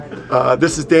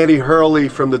This is Danny Hurley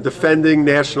from the defending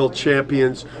national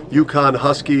champions, UCONN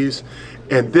Huskies,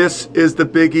 and this is the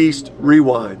Big East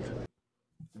Rewind.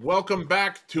 Welcome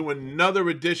back to another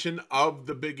edition of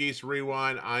the Big East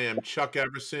Rewind. I am Chuck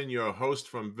Everson, your host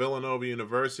from Villanova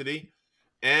University,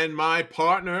 and my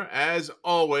partner, as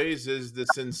always, is the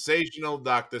sensational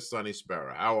Dr. Sonny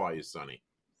Sparrow. How are you, Sonny?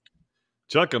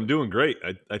 Chuck, I'm doing great.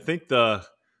 I think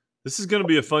this is going to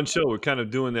be a fun show. We're kind of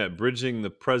doing that, bridging the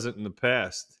present and the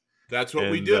past. That's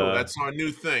what we do. That's our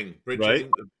new thing, bridging right?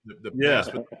 the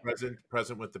past with the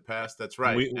present with the past. That's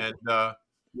right. We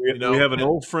have an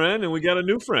old friend and we got a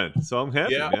new friend, so I'm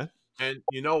happy, man. And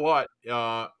you know what?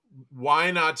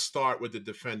 Why not start with the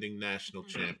defending national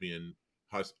champion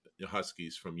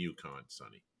Huskies from UConn,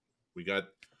 Sonny?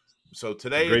 So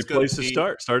today great place to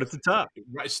start. Start at the top.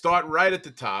 Start right at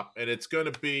the top, and it's going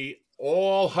to be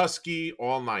all Husky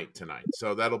all night tonight.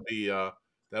 So that'll be a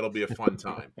fun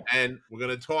time. And we're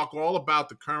going to talk all about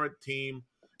the current team,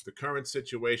 the current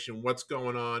situation, what's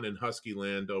going on in Husky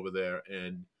land over there,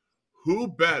 and who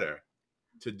better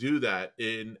to do that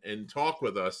and talk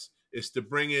with us is to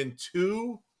bring in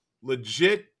two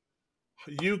legit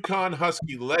UConn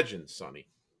Husky legends, Sonny.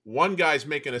 One guy's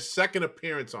making a second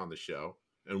appearance on the show,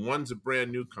 and one's a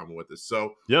brand newcomer with us.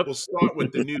 So We'll start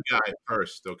with the new guy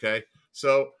first, okay?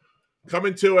 So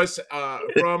coming to us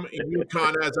from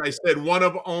UConn, as I said, one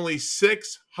of only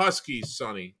 6 Huskies,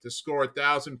 Sonny, to score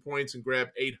 1,000 points and grab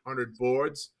 800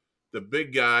 boards. The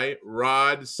big guy,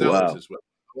 Rod Sellers, is with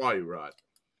us. How are you, Rod?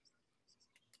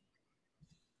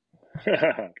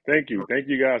 Thank you. Thank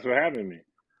you guys for having me.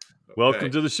 Okay.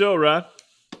 Welcome to the show, Rod.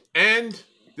 And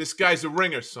this guy's a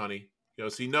ringer, Sonny.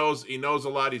 He knows a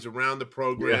lot. He's around the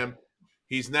program. Yeah.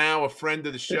 He's now a friend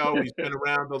of the show. He's been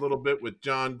around a little bit with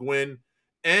John Gwynn.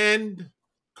 And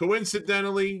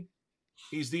coincidentally,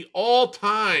 he's the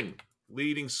all-time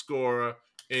leading scorer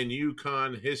in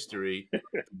UConn history.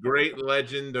 Great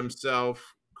legend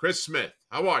himself, Chris Smith.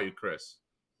 How are you, Chris?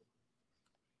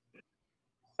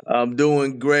 I'm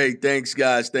doing great. Thanks,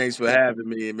 guys. Thanks for having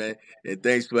me, man. And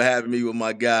thanks for having me with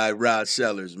my guy, Rod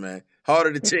Sellers, man. Heart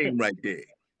of the team right there.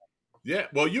 Yeah.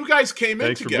 Well, you guys came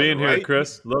in together, Thanks for being here, right?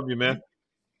 Chris. Love you, man.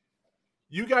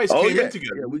 You guys came in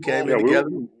together. Yeah, we came in together.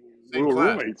 We were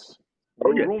roommates.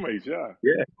 We were roommates, yeah.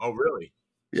 Oh, really?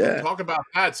 Yeah. So talk about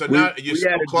that. So now we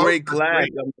had a great class.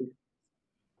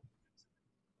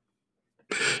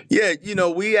 Yeah,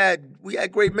 we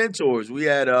had great mentors. We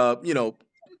had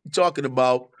talking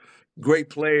about great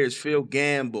players, Phil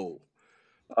Gamble.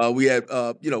 We had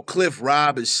Cliff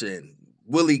Robinson,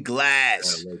 Willie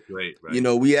Glass. Yeah, great,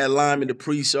 right? We had Lyman the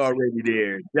Priest already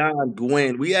there, John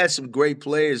Gwynn. We had some great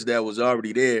players that was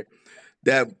already there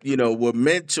that, were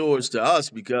mentors to us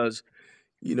because,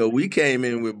 we came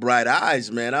in with bright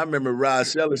eyes, man. I remember Rod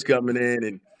Sellers coming in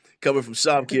and coming from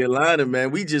South Carolina,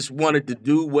 man. We just wanted to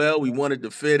do well. We wanted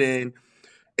to fit in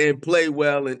and play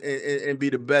well and be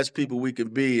the best people we can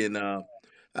be. And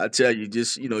I tell you,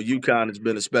 just, UConn has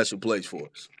been a special place for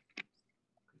us.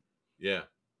 Yeah.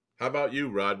 How about you,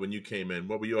 Rod, when you came in?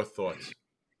 What were your thoughts?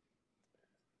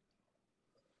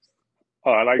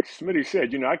 Like Smitty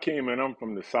said, I came in, I'm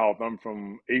from the South. I'm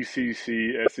from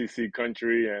ACC, SEC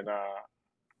country. And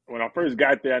when I first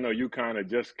got there, I know UConn had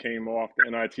just came off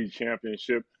the NIT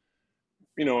championship.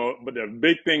 But the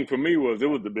big thing for me was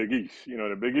it was the Big East.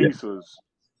 The Big East was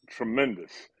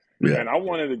tremendous. Yeah. And I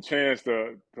wanted a chance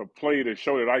to play to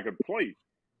show that I could play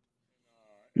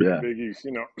in the Big East.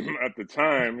 At the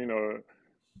time,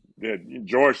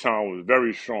 Georgetown was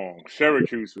very strong.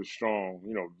 Syracuse was strong.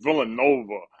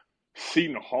 Villanova,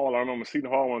 Seton Hall. I remember Seton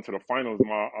Hall went to the finals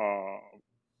my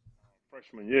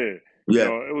freshman year. Yeah.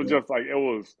 It was just like it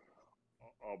was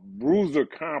a bruiser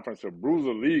conference, a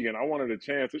bruiser league, and I wanted a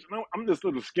chance. I'm this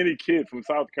little skinny kid from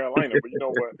South Carolina, but you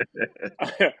know what?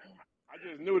 I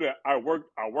just knew that I worked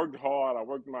hard, I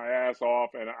worked my ass off,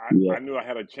 and I knew I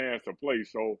had a chance to play.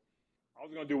 So I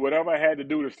was going to do whatever I had to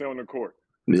do to stay on the court.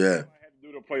 Yeah. Whatever I had to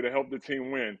do to play to help the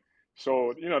team win.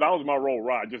 So, that was my role,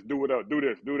 Rod. Just do whatever, do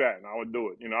this, do that, and I would do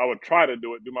it. I would try to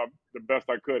do it, do the best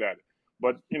I could at it.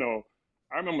 But,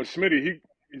 I remember Smitty,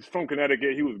 he's from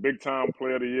Connecticut. He was a big-time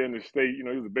player of the year in the state. He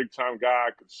was a big-time guy,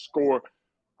 could score.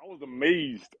 I was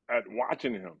amazed at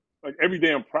watching him. Like, every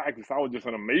day in practice, I was just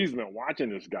in amazement watching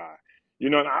this guy.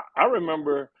 And I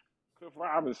remember Cliff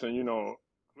Robinson,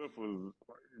 Cliff was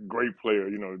a great player,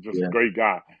 just a great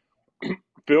guy.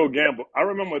 Phil Gamble. I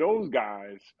remember those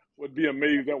guys would be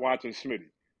amazed at watching Smitty.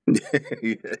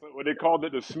 What they called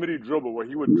it the Smitty dribble, where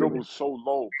he would dribble so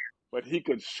low, but he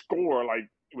could score like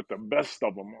with the best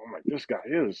of them. I'm like, this guy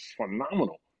is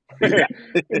phenomenal. It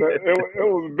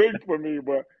was big for me,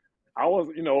 but I was,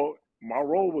 my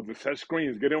role was to set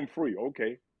screens, get him free.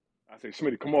 Okay. I say,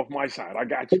 Smitty, come off my side. I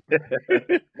got you.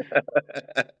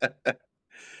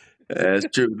 That's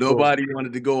true. Well, Nobody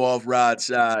wanted to go off Rod's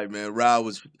side, man. Rod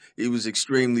was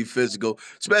extremely physical,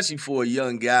 especially for a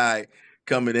young guy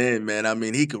coming in, man. I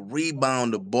mean, he could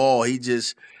rebound the ball. He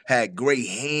just had great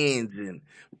hands, and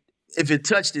if it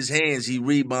touched his hands, he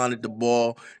rebounded the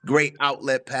ball. Great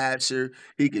outlet passer.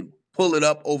 He could pull it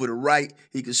up over the right.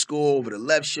 He could score over the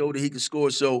left shoulder. He could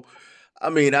score. So, I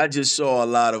mean, I just saw a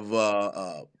lot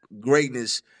of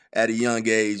greatness at a young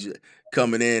age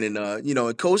coming in, and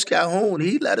and Coach Calhoun,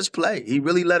 he let us play. He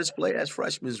really let us play as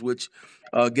freshmen, which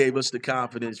gave us the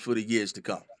confidence for the years to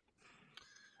come.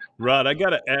 Rod, I got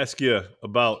to ask you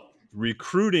about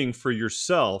recruiting for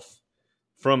yourself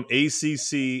from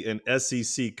ACC and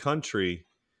SEC country.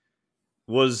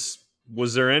 Was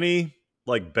there any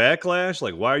like backlash?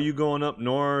 Like, why are you going up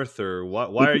north, or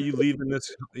why are you leaving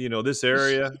this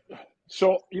area?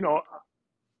 So,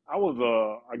 I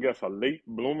was, I guess, a late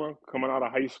bloomer coming out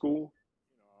of high school.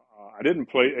 I didn't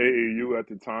play AAU at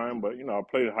the time, but, I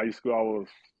played in high school. I was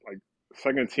like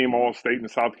second team All-State in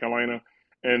South Carolina.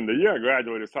 And the year I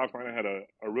graduated, South Carolina had a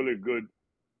really good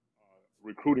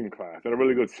recruiting class, had a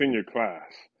really good senior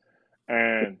class.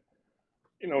 And,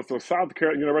 so South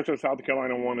Carolina, University of South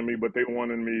Carolina wanted me, but they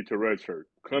wanted me to redshirt.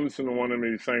 Clemson wanted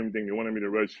me, same thing. They wanted me to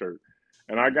redshirt.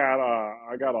 And I got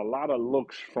a lot of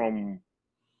looks from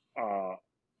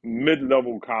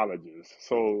mid-level colleges.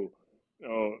 So,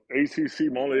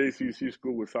 ACC, my only ACC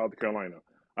school was South Carolina.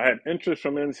 I had interest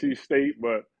from NC State,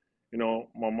 but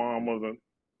my mom wasn't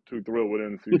too thrilled with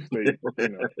NC State.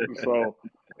 So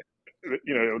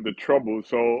the trouble.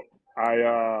 So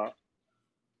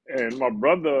and my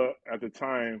brother at the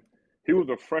time, he was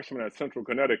a freshman at Central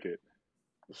Connecticut.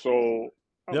 So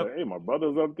I was Yep. like, hey, my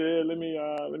brother's up there. Let me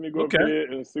go up Okay.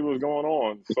 there and see what's going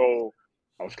on. So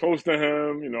I was close to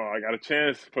him. I got a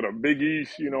chance for the Big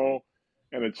East.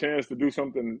 And a chance to do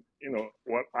something.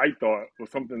 What I thought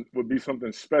would be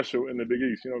something special in the Big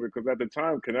East. Because at the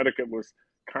time Connecticut was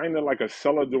kind of like a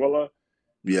cellar dweller.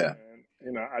 Yeah.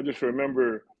 And I just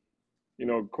remember,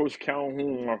 Coach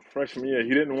Calhoun, my freshman year, he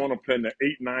didn't want to play in the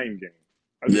 8-9 game.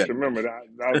 I Yeah. just remember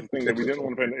that was the thing, that we didn't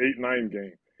want to play in the 8-9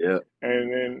 game. Yeah.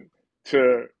 And then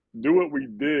to do what we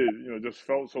did, just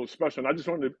felt so special. And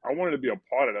I wanted to be a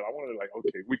part of that. I wanted to, like,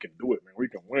 okay, we can do it, man. We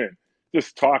can win.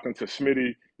 Just talking to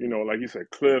Smitty, like you said,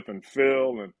 Cliff and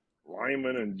Phil and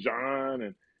Lyman and John,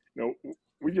 and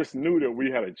we just knew that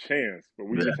we had a chance, but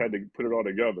we just had to put it all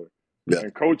together. Yeah.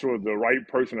 And Coach was the right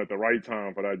person at the right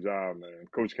time for that job, man.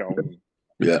 Coach Calhoun.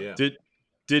 Yeah.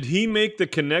 Did he make the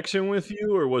connection with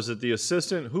you, or was it the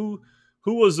assistant? Who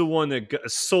was the one that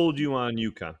sold you on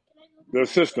UConn? The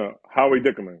assistant, Howie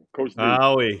Dickerman, Coach D.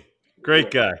 Howie,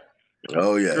 great guy.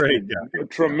 Oh yeah, great guy, a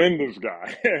tremendous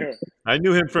guy. I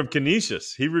knew him from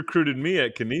Canisius. He recruited me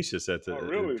at Canisius at the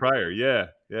really? prior. Yeah.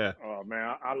 Oh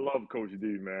man, I love Coach D,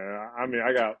 man. I mean,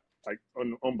 I got like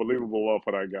unbelievable love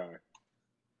for that guy.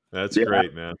 That's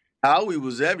great, man. Howie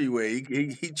was everywhere.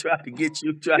 He tried to get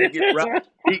you, tried to get Rob.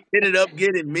 He ended up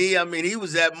getting me. I mean, he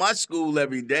was at my school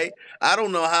every day. I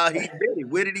don't know how he did it.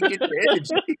 Where did he get the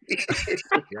energy?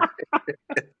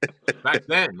 Back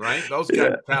then, right? Those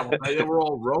guys traveled. They were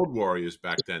all road warriors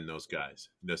back then. Those guys,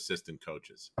 the assistant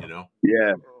coaches.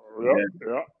 Yeah.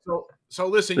 So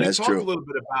listen. That's you talk true. a little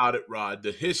bit about it, Rod.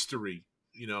 The history.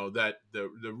 That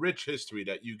the rich history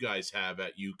that you guys have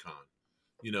at UConn.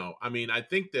 I mean, I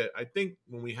think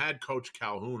when we had Coach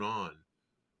Calhoun on,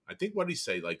 I think what did he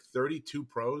say, like 32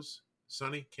 pros,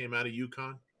 Sonny, came out of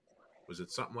UConn? Was it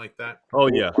something like that? Oh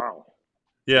yeah. Wow.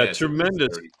 Yeah,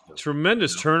 tremendous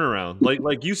turnaround.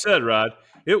 Like you said, Rod,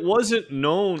 it wasn't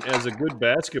known as a good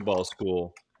basketball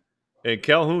school, and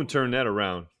Calhoun turned that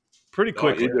around pretty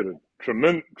quickly. He did a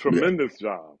tremendous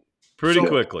job. Pretty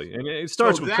quickly, and it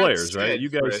starts with players, said, right? You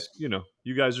guys, Chris,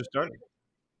 you guys are starting.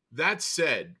 That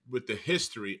said, with the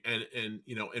history and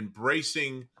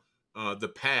embracing the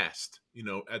past,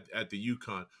 at the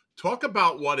UConn, talk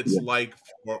about what it's like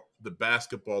for the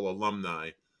basketball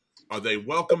alumni. Are they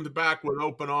welcomed back with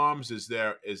open arms? Is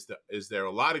there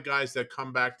a lot of guys that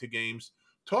come back to games?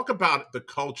 Talk about the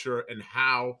culture and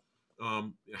how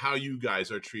you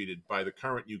guys are treated by the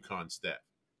current UConn staff.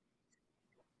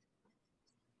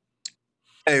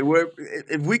 Hey,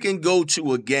 if we can go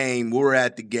to a game, we're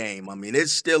at the game. I mean,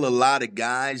 it's still a lot of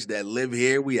guys that live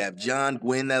here. We have John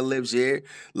Gwynn that lives here.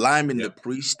 Lyman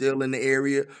Dupree still in the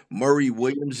area. Murray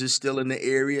Williams is still in the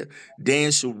area. Dan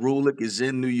Cerulic is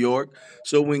in New York.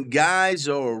 So when guys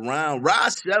are around,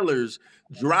 Ross Sellers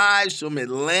drives from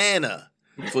Atlanta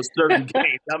for certain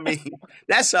games. I mean,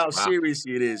 that's how serious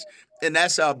it is. And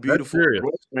that's how beautiful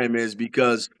the program is,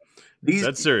 because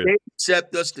That's serious. They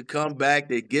accept us to come back.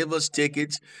 They give us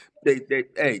tickets.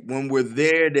 Hey, when we're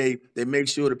there, they make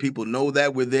sure that people know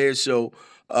that we're there. So,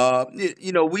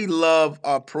 we love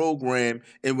our program,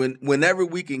 and whenever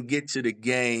we can get to the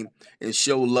game and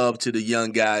show love to the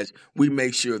young guys, we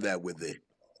make sure that we're there.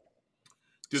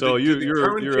 So do the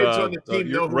current kids on the team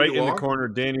you're know who right you in the are? corner,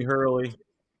 Danny Hurley,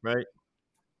 right?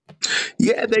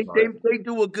 Yeah, they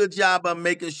do a good job of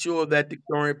making sure that the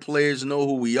current players know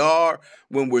who we are.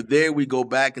 When we're there, we go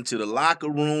back into the locker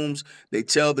rooms. They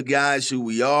tell the guys who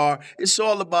we are. It's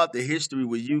all about the history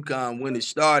with UConn when it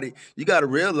started. You got to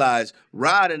realize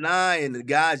Rod and I and the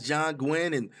guys, John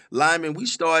Gwynn and Lyman, we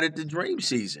started the dream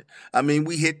season. I mean,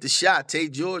 we hit the shot.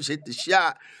 Tate George hit the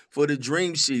shot for the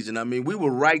dream season. I mean, we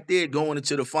were right there going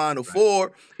into the Final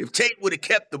Four. If Tate would have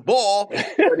kept the ball, but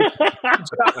he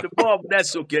dropped the ball, but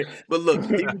that's okay. But look,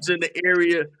 he was in the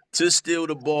area to steal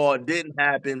the ball. It didn't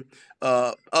happen.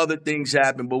 Other things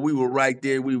happened, but we were right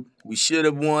there. We should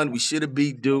have won. We should have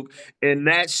beat Duke, and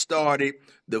that started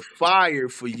the fire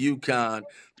for UConn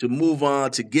to move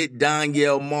on to get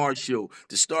Donyell Marshall,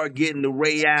 to start getting the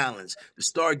Ray Allens, to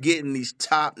start getting these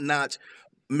top-notch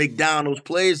McDonald's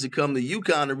players to come to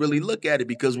UConn and really look at it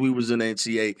because we was in the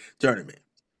NCAA tournament.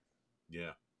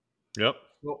 Yeah. Yep.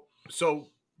 Well, so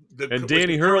and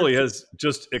Danny Hurley has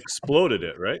just exploded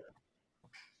it, right?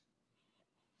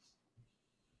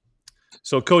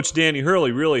 So Coach Danny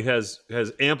Hurley really has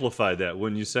amplified that,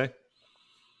 wouldn't you say?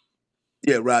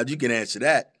 Yeah, Rod, you can answer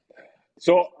that.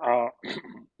 So,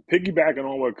 piggybacking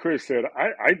on what Chris said,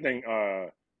 I think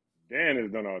Dan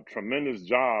has done a tremendous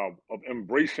job of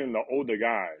embracing the older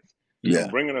guys,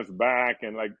 bringing us back.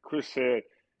 And like Chris said,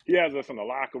 he has us in the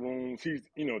locker rooms. He's,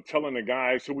 telling the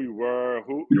guys who we were,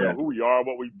 who we are,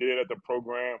 what we did at the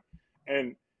program.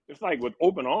 And it's like with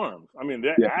open arms. I mean,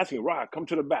 they're asking, Rod, come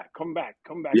to the back, come back.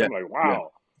 Yeah. I'm like,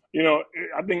 wow.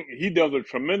 I think he does a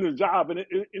tremendous job. And,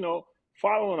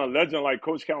 following a legend like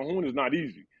Coach Calhoun is not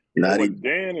easy. But what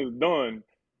Dan has done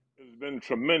has been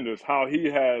tremendous, how he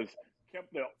has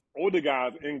kept the older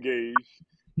guys engaged.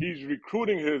 He's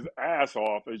recruiting his ass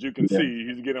off, as you can see.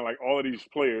 He's getting like all of these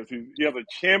players. He has a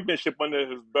championship under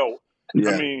his belt.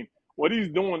 I mean, what he's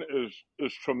doing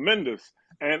is tremendous.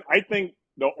 And I think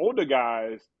the older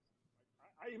guys,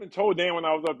 I even told Dan when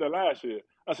I was up there last year,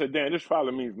 I said, Dan, this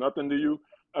probably means nothing to you.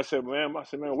 I said, man,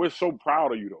 we're so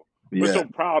proud of you, though. We're so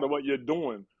proud of what you're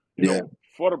doing,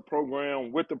 for the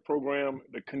program, with the program,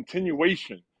 the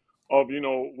continuation of,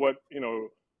 what,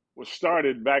 was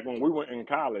started back when we were in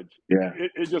college. Yeah.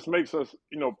 It just makes us,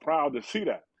 proud to see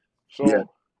that. So,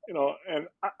 and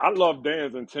I love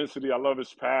Dan's intensity. I love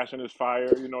his passion, his fire.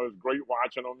 It's great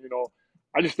watching him.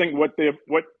 I just think what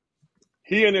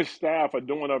he and his staff are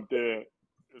doing up there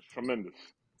is tremendous.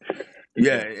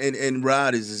 Yeah, and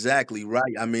Rod is exactly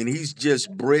right. I mean, he's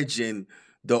just bridging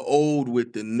the old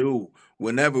with the new.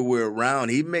 Whenever we're around,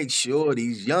 he makes sure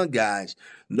these young guys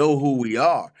know who we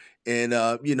are. And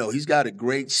he's got a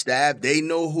great staff. They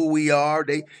know who we are.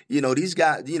 These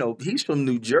guys, he's from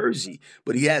New Jersey,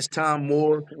 but he has Tom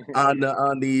Moore on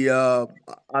the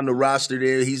roster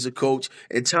there. He's a coach,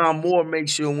 and Tom Moore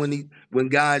makes sure when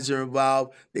guys are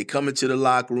involved, they come into the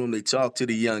locker room, they talk to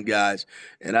the young guys,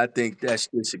 and I think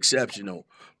it's exceptional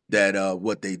that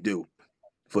what they do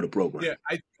for the program.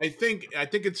 Yeah, I think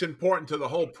it's important to the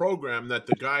whole program that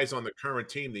the guys on the current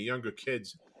team, the younger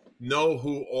kids, know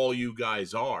who all you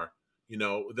guys are.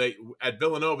 They at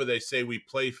Villanova they say we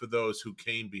play for those who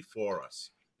came before us,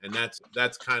 and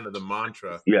that's kind of the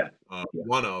mantra.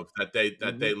 One of that they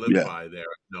live by there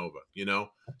at Nova.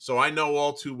 So I know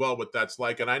all too well what that's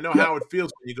like, and I know how it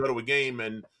feels when you go to a game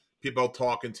and people are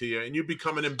talking to you, and you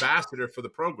become an ambassador for the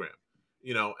program.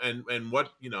 And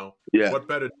what what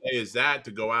better day is that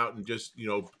to go out and just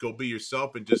go be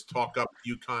yourself and just talk up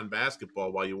UConn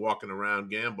basketball while you're walking around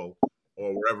Gamble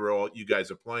or wherever all you guys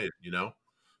are playing.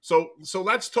 So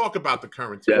let's talk about the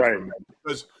current team for a minute,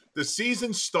 because the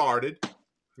season started.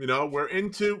 We're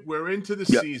into the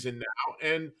season now,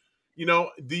 and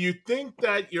do you think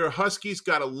that your Huskies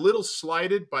got a little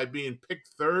slighted by being picked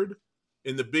third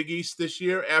in the Big East this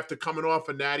year after coming off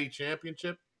a Natty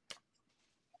championship?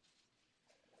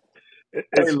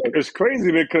 It's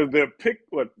crazy because they're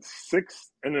picked,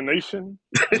 sixth in the nation?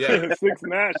 Yeah. Sixth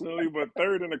nationally, but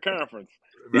third in the conference.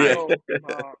 Right. So, it's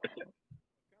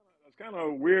kind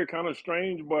of weird, kind of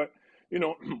strange, but,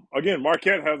 again,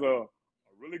 Marquette has a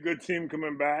really good team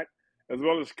coming back, as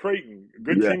well as Creighton. A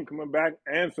good team coming back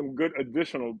and some good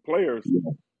additional players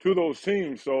to those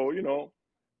teams. So, it's okay.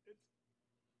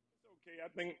 I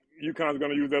think UConn's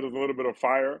going to use that as a little bit of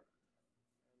fire.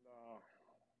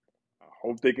 I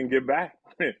hope they can get back.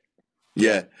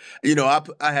 Yeah.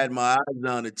 I had my eyes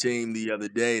on a team the other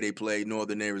day. They played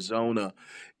Northern Arizona,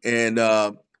 and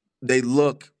they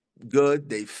look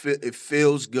good. It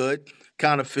feels good.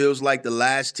 Kind of feels like the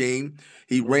last team.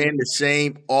 He ran the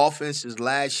same offense as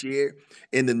last year,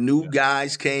 and the new Yeah.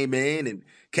 guys came in, and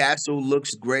Castle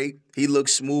looks great. He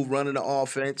looks smooth running the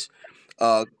offense.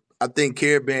 Uh, I think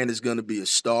Caravan is going to be a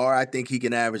star. I think he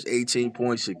can average 18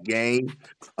 points a game.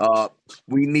 Uh,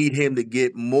 we need him to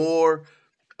get in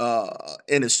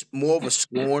more of a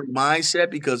scoring mindset,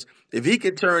 because if he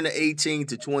can turn the 18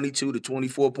 to 22 to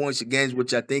 24 points a game,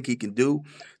 which I think he can do,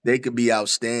 they could be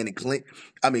outstanding.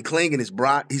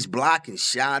 Klingon he's blocking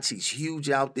shots. He's huge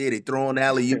out there. They throwing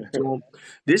alley oops to him.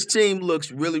 This team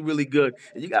looks really, really good.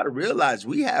 And you got to realize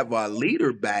we have our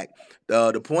leader back.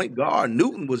 The point guard,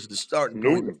 Newton, was the starting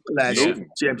point guard Newton, last year for Yeah,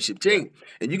 the championship yeah, team.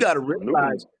 And you got to realize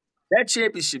Newton, that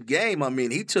championship game,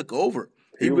 he took over.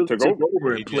 He he really took took over. over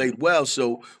yeah, he and did. played well.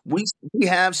 So we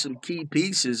have some key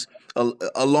pieces,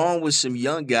 along with some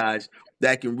young guys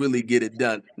that can really get it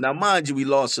done. Now, mind you, we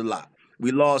lost a lot.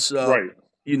 We lost, Right.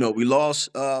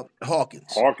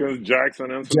 Hawkins, Hawkins,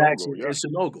 Jackson, and Sonogo. Jackson, Yeah. and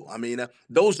Sonogo.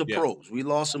 Those are Yeah. pros. We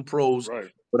lost some pros,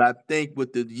 Right. but I think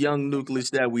with the young nucleus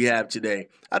that we have today,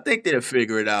 I think they'll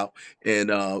figure it out, and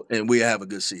we have a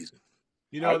good season.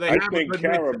 They I have a think good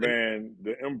mix. Caravan,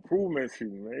 the improvements he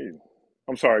made.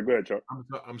 I'm sorry. Go ahead, Chuck.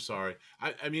 I'm sorry.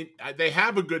 They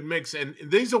have a good mix, and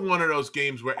these are one of those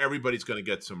games where everybody's going to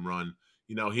get some run.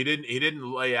 He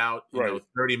didn't lay out Right.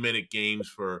 30-minute games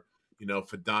for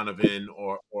for Donovan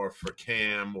or for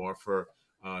Cam or for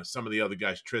some of the other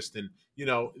guys, Tristan.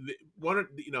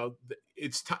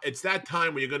 It's that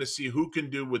time where you're going to see who can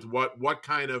do with what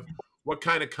kind of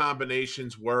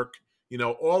combinations work.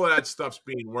 All of that stuff's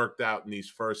being worked out in these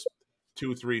first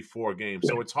 2, 3, 4 games.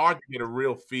 So it's hard to get a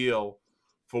real feel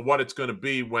for what it's going to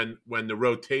be when the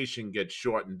rotation gets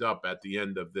shortened up at the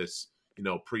end of this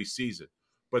preseason.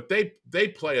 But they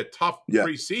play a tough Yeah,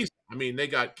 preseason. They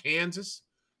got Kansas,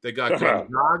 they got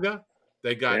Gonzaga,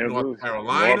 they got North Kansas, North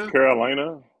Carolina,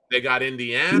 Carolina, they got yeah,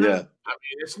 Indiana.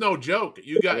 It's no joke.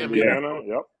 You got yeah, Indiana.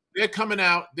 Yep. they're coming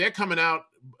out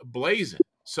blazing.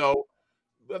 So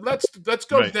let's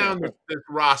go Right. down this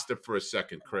roster for a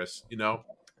second, Chris.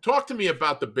 Talk to me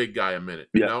about the big guy a minute.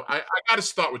 yeah. I got to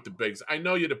start with the bigs. I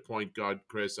know you're the point guard,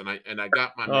 Chris, and I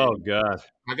got my man. Oh God.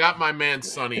 I got my man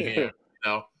Sonny here.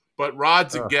 But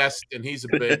Rod's a Oh. guest and he's a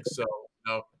big,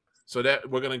 so that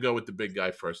we're gonna go with the big guy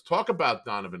first. Talk about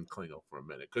Donovan Klingel for a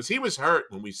minute, because he was hurt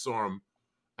when we saw him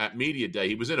at media day.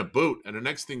 He was in a boot, and the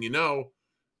next thing you know,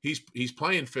 he's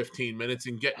playing 15 minutes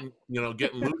and getting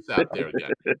loose out there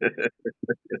again.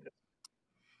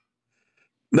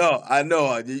 No, I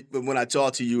know. But when I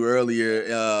talked to you earlier,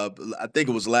 I think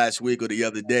it was last week or the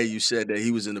other day, you said that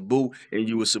he was in the boot and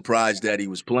you were surprised that he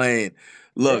was playing.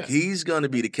 Look, Yeah. he's going to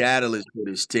be the catalyst for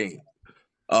this team.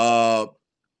 Uh,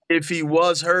 if he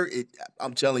was hurt,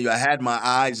 I'm telling you, I had my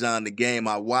eyes on the game.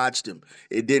 I watched him.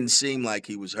 It didn't seem like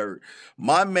he was hurt.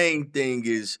 My main thing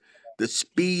is the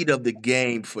speed of the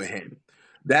game for him.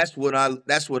 That's what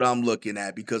I'm looking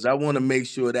at, because I want to make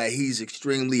sure that he's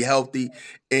extremely healthy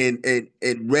and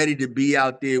ready to be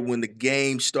out there when the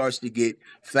game starts to get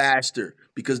faster,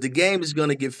 because the game is going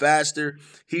to get faster.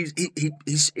 He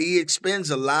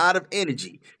expends a lot of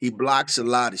energy. He blocks a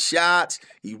lot of shots.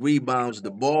 He rebounds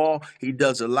the ball. He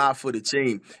does a lot for the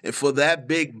team. And for that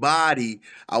big body,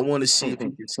 I want to see if he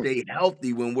can stay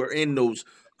healthy when we're in those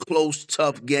close,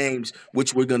 tough games,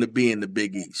 which we're going to be in the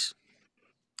Big East.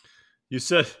 You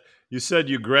said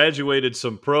you graduated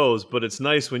some pros, but it's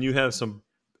nice when you have some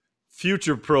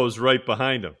future pros right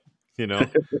behind them.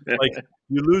 Like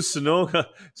you lose Sonoma,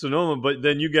 but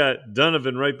then you got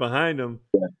Donovan right behind him,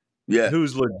 Yeah,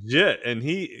 who's legit. And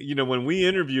he, when we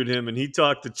interviewed him and he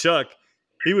talked to Chuck,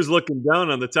 he was looking down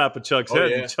on the top of Chuck's Oh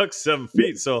head, yeah. and Chuck's 7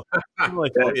 feet. So I'm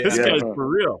like, Oh this yeah. yeah, guy's for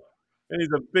real, and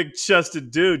he's a big chested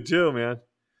dude too, man.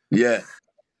 yeah.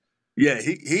 Yeah,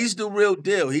 he's the real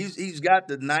deal. He's got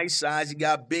the nice size. He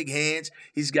got big hands.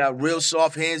 He's got real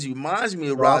soft hands. He reminds me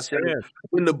of Soft Ross Taylor. hands.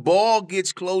 When the ball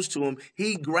gets close to him,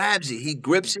 he grabs it. He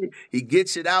grips it. He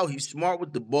gets it out. He's smart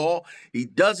with the ball. He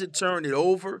doesn't turn it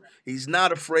over. He's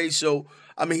not afraid. So,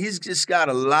 he's just got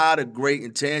a lot of great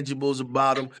intangibles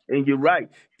about him. And you're right.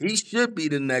 He should be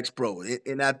the next pro.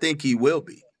 And I think he will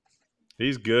be.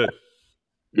 He's good.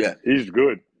 Yeah. He's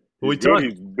good. But we He's good. talked.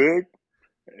 He's big.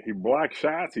 He blocks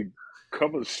shots. He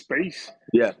covers space.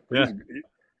 Yeah. Yeah.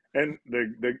 And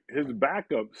his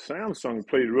backup Samsung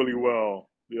played really well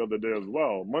the other day as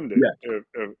well. Monday. Yeah.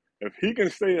 If he can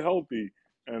stay healthy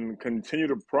and continue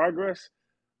to progress,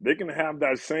 they can have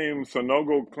that same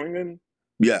Sonogo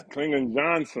Yeah. Klingon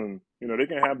Johnson they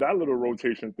can have that little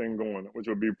rotation thing going, which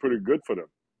would be pretty good for them.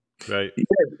 Right. Yeah,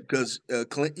 because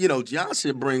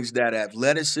Johnson brings that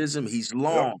athleticism. He's Yep.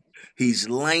 long, he's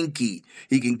lanky,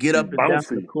 he can get He's up and down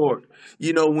the bouncy. court.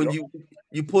 When Yep.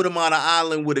 you put him on an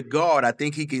island with a guard, I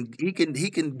think he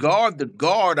can guard the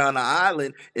guard on the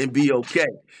island and be okay.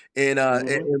 And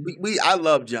I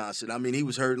love Johnson. I mean, he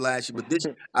was hurt last year, but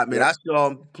Yep. I saw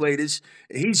him play this.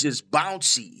 He's just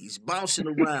bouncy. He's bouncing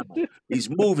around. He's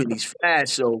moving. He's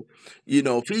fast. So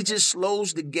if he just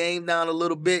slows the game down a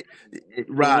little bit,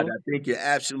 Rod, I think you're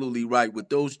absolutely right. With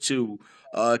those two,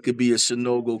 it could be a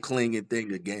Sonogo clinging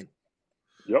thing again.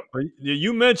 Yep.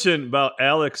 You mentioned about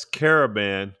Alex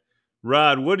Caravan.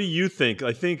 Rod, what do you think?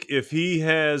 I think if he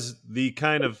has the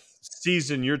kind of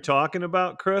season you're talking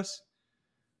about, Chris,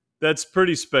 that's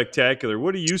pretty spectacular.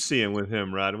 What are you seeing with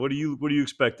him, Rod? What do you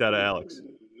expect out of Alex?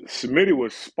 Smitty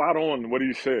was spot on what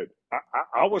he said.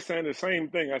 I was saying the same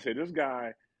thing. I said, this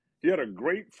guy, he had a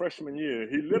great freshman year.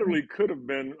 He literally could have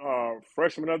been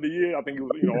freshman of the year. I think he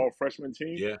was, all freshman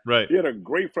team. Yeah. Right. He had a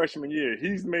great freshman year.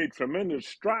 He's made tremendous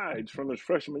strides from his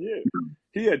freshman year.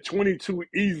 He had 22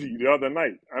 easy the other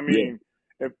night. I mean,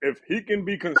 if he can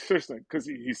be consistent, because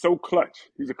he's so clutch.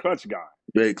 He's a clutch guy.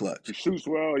 Very clutch. He shoots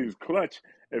well. He's clutch.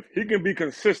 If he can be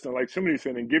consistent, like somebody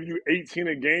said, and give you 18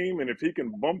 a game, and if he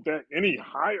can bump that any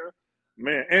higher,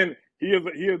 man, and he has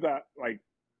that like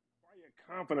quiet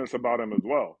confidence about him as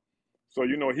well. So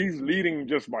he's leading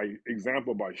just by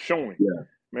example, by showing. Yeah.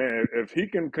 Man, if he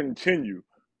can continue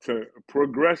to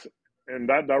progress in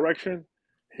that direction,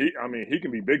 he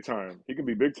can be big time. He can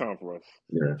be big time for us.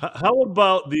 Yeah. How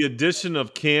about the addition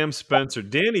of Cam Spencer?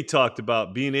 Danny talked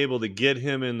about being able to get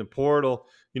him in the portal,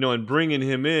 and bringing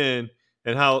him in,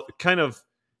 and how kind of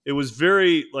it was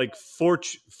very like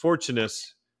fortunate.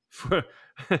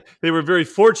 They were very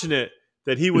fortunate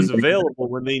that he was available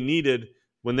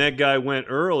when that guy went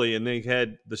early and they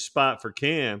had the spot for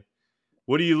Cam.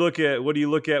 What do you look at? What do you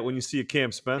look at when you see a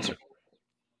Cam Spencer?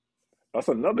 That's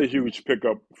another huge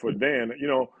pickup for Dan.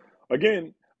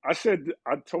 Again, I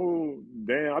told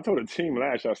the team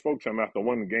last year, I spoke to him after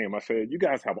one game. I said, you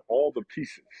guys have all the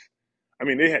pieces. I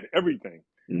mean, they had everything.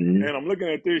 Mm-hmm. And I'm looking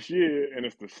at this year, and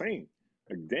it's the same.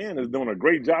 Like Dan is doing a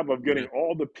great job of getting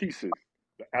all the pieces,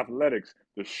 the athletics,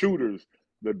 the shooters,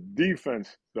 the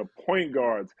defense, the point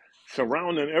guards,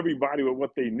 surrounding everybody with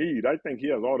what they need. I think he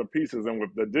has all the pieces. And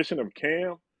with the addition of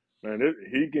Cam, man,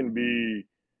 he can be,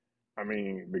 I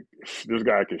mean, this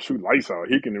guy can shoot lights out.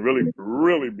 He can really,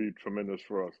 really be tremendous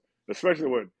for us, especially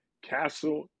with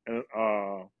Castle and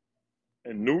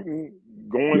Newton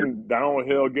going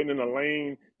downhill, getting in the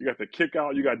lane. You got the kick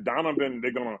out. You got Donovan.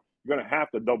 You're gonna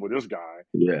have to double this guy.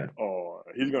 Yeah. Or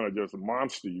he's gonna just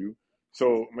monster you.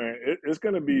 So man, it's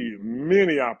gonna be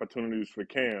many opportunities for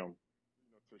Cam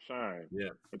to shine. Yeah.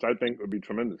 Which I think would be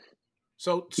tremendous.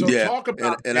 So Yeah. talk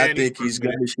about and Danny I think for a he's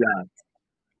going minute. to shine.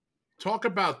 Talk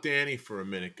about Danny for a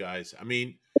minute, guys. I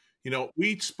mean,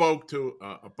 we spoke to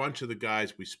a bunch of the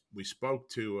guys. We spoke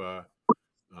to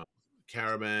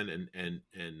Caravan and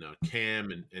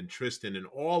Cam and Tristan, and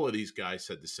all of these guys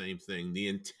said the same thing. The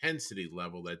intensity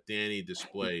level that Danny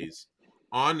displays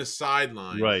on the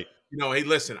sideline. Right. Hey,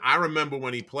 listen, I remember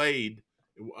when he played,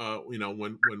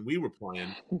 when we were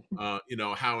playing,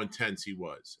 how intense he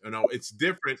was. It's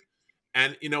different.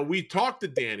 And we talked to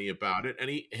Danny about it, and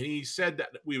he said that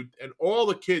and all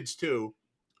the kids too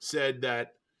said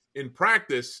that in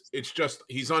practice it's just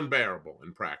he's unbearable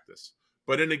in practice,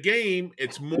 but in a game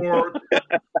it's more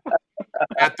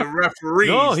at the referees.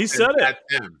 No, he said it. At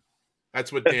them.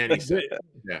 That's what Danny said.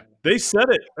 Yeah, they said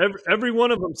it. Every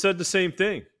one of them said the same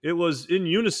thing. It was in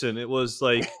unison. It was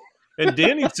like, and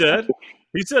Danny said.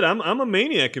 He said, "I'm a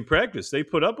maniac in practice. They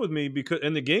put up with me because,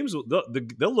 and the games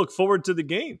they'll look forward to the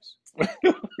games."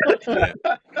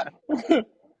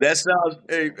 That sounds,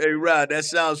 hey Rod, that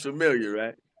sounds familiar,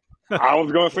 right? I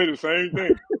was gonna say the same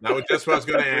thing. That was just what I was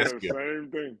going to ask you. Same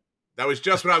thing. That was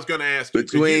just what I was going to ask you.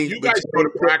 You guys go to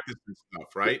practice and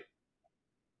stuff, right?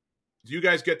 Do you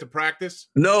guys get to practice?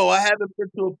 No, I haven't been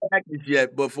to a practice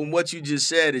yet, but from what you just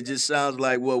said, it just sounds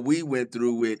like what we went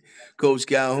through with Coach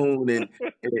Calhoun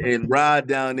and Rod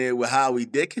down there with Howie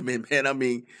Dickerman, man. I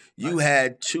mean, you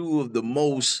had two of the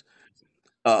most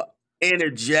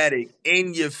energetic,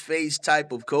 in-your-face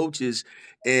type of coaches,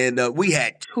 and we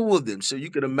had two of them. So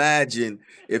you can imagine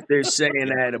if they're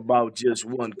saying that about just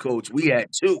one coach. We had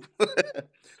two.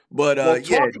 But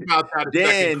talk about that a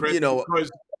second, Chris,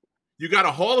 because you got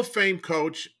a Hall of Fame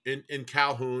coach in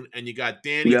Calhoun, and you got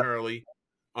Danny Hurley,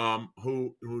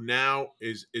 who now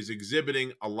is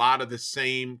exhibiting a lot of the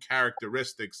same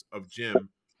characteristics of Jim.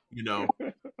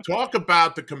 talk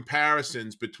about the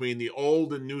comparisons between the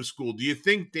old and new school. Do you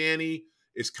think Danny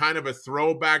is kind of a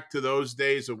throwback to those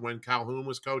days of when Calhoun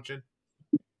was coaching?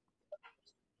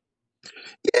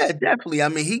 Yeah, definitely. I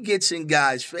mean, he gets in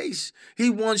guys' face. He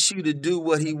wants you to do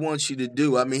what he wants you to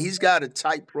do. I mean, he's got a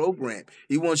tight program.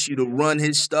 He wants you to run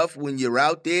his stuff when you're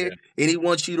out there, Yeah. and he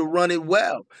wants you to run it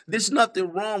well. There's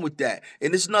nothing wrong with that.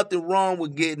 And there's nothing wrong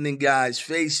with getting in guys'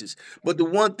 faces. But the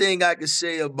one thing I can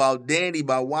say about Danny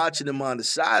by watching him on the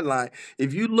sideline,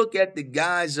 if you look at the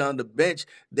guys on the bench,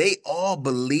 they all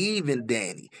believe in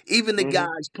Danny, even the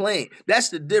guys playing. That's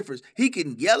the difference. He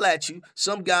can yell at you.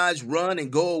 Some guys run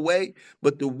and go away,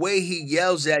 but the way he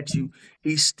yells at you,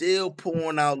 he's still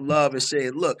pouring out love and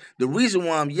saying, look, the reason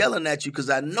why I'm yelling at you because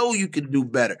I know you can do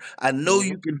better. I know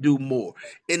you can do more.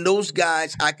 And those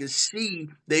guys, I can see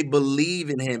they believe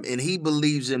in him and he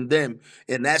believes in them,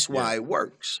 and that's why it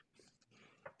works.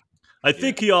 I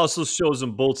think he also shows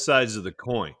them both sides of the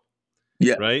coin.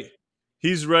 Yeah. Right?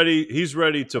 He's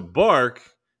ready to bark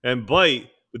and bite,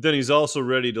 but then he's also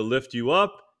ready to lift you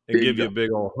up and give you a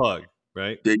big old hug,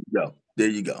 right? There you go. There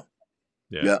you go.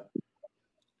 Yeah.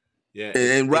 Yeah.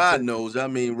 And Rod knows. I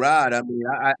mean, Rod,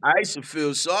 I used to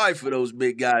feel sorry for those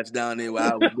big guys down there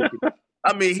where I was looking.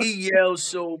 I mean, he yelled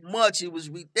so much, it was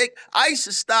ridiculous. I used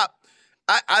to stop.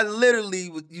 I literally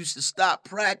used to stop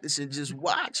practice and just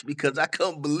watch because I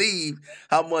couldn't believe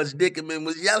how much Dickerman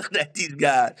was yelling at these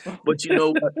guys. But you know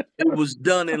what? It was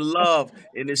done in love,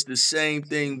 and it's the same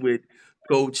thing with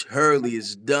Coach Hurley.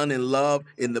 It's done in love,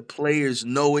 and the players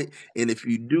know it. And if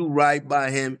you do right by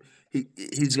him,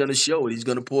 he's going to show it. He's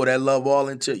going to pour that love all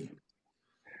into you.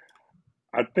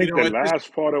 I think the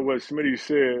last part of what Smitty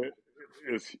said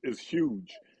is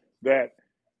huge. That,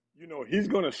 you know, he's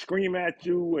going to scream at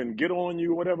you and get on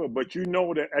you, whatever, but you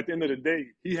know that at the end of the day,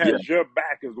 he has your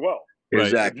back as well.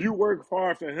 Exactly. If you work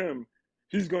hard for him,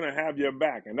 he's going to have your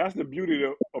back. And that's the beauty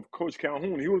of Coach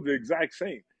Calhoun. He was the exact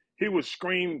same. He would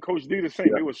scream, Coach D the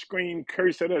same. He would scream,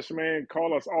 curse at us, man,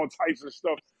 call us all types of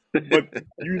stuff. But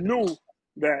you knew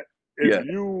that if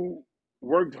you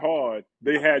worked hard,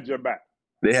 they had your back.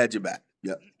 They had your back.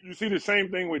 Yeah. You see the same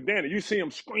thing with Danny. You see him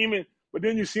screaming, but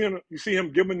then you see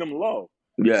him giving them love.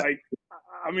 Yeah. Like,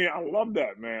 I mean, I love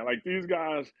that, man. Like, these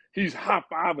guys, he's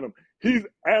high-fiving them. He's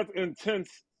as intense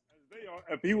as they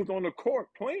are if he was on the court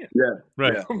playing. Yeah.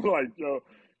 Right. Yeah. I'm like, yo,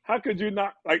 how could you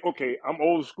not, like, okay, I'm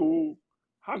old school.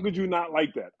 How could you not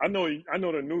like that? I know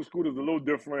the new school is a little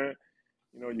different.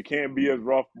 You know, you can't be as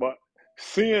rough, but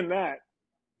seeing that,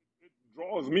 it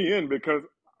draws me in because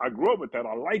I grew up with that.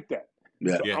 I like that.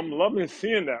 Yeah. So I'm loving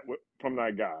seeing that from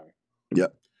that guy.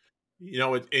 Yep.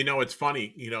 It's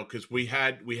funny, because we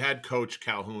had Coach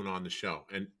Calhoun on the show,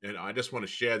 and I just want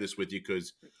to share this with you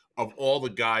because of all the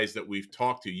guys that we've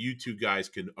talked to, you two guys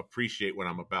can appreciate what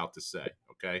I'm about to say.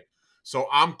 Okay, so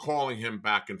I'm calling him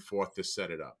back and forth to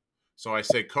set it up. So I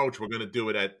say, Coach, we're going to do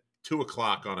it at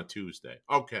 2:00 on a Tuesday.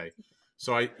 Okay,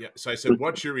 so I said,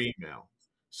 what's your email?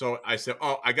 So I said,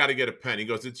 oh, I got to get a pen. He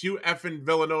goes, it's you effing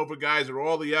Villanova guys are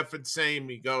all the effing same.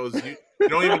 He goes, you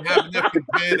don't even have an effing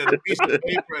pen and a piece of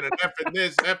paper and an effing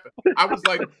this, effing. I was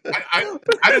like, I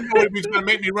didn't know if he was going to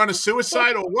make me run a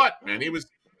suicide or what, man. He was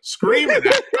screaming at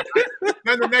me.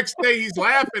 Then the next day he's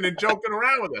laughing and joking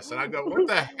around with us. And I go, what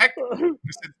the heck? I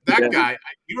said, that guy,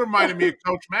 he reminded me of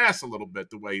Coach Mass a little bit,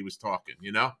 the way he was talking,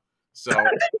 So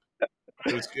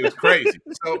it was crazy.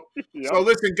 So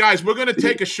listen, guys, we're gonna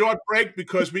take a short break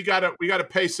because we gotta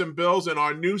pay some bills, and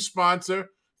our new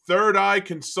sponsor, Third Eye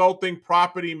Consulting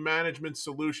Property Management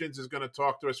Solutions, is gonna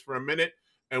talk to us for a minute,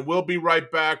 and we'll be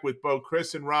right back with both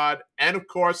Chris and Rod, and of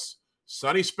course,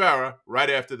 Sonny Sparrow,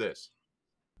 right after this.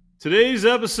 Today's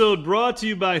episode brought to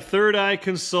you by Third Eye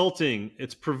Consulting.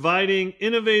 It's providing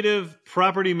innovative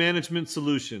property management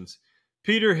solutions.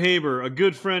 Peter Haber, a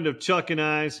good friend of Chuck and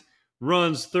I's,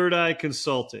 runs Third Eye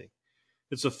Consulting.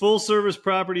 It's a full-service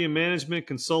property and management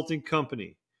consulting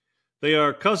company. They are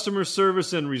a customer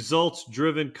service and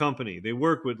results-driven company. They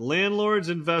work with landlords,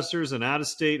 investors, and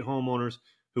out-of-state homeowners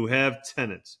who have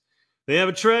tenants. They have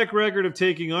a track record of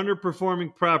taking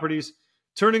underperforming properties,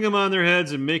 turning them on their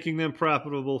heads, and making them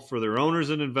profitable for their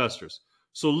owners and investors.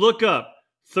 So look up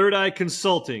Third Eye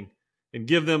Consulting and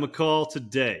give them a call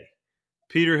today.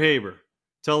 Peter Haber,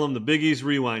 tell them the Big East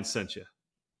Rewind sent you.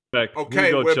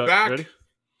 Okay, we're back. Ready?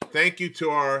 Thank you to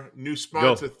our new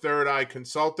sponsor, Third Eye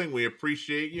Consulting. We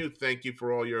appreciate you. Thank you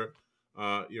for all your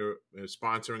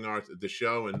sponsoring the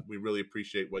show, and we really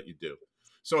appreciate what you do.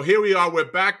 So here we are. We're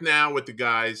back now with the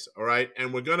guys, all right?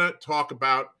 And we're going to talk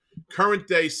about current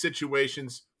day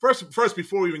situations. First,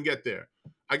 before we even get there,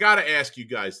 I got to ask you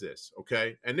guys this,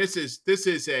 okay? And this is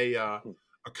a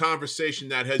a conversation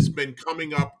that has been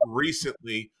coming up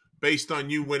recently based on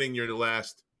you winning your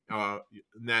last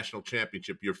national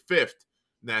championship, your 5th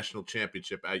national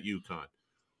championship at UConn.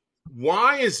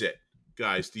 Why is it,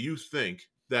 guys, do you think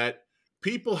that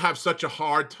people have such a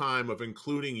hard time of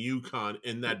including UConn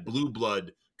in that blue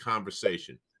blood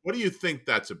conversation? What do you think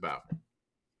that's about?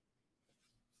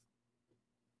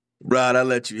 Rod, I'll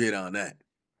let you hit on that.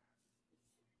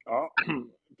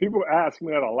 People ask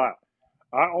me that a lot.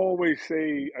 I always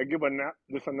say, I give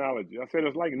this analogy. I said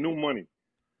it's like new money.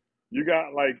 You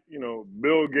got like,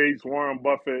 Bill Gates, Warren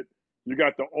Buffett. You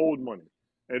got the old money.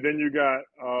 And then you got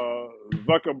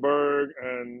Zuckerberg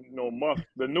and Musk,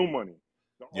 the new money.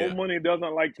 The old money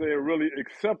doesn't like to really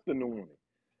accept the new money.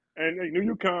 And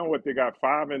UConn, what they got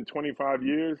 5 and 25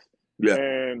 years. Yeah.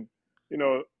 And,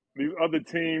 these other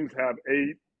teams have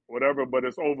 8, whatever, but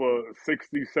it's over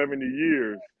 60, 70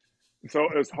 years. So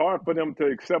it's hard for them to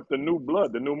accept the new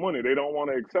blood, the new money. They don't want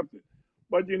to accept it.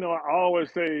 But, I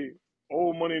always say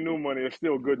old money, new money is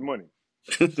still good money.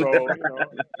 So,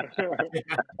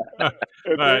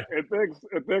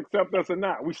 if they accept us or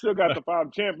not, we still got the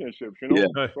 5 championships, Yeah.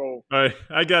 So, all right,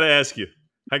 I got to ask you.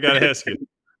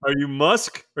 Are you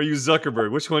Musk or are you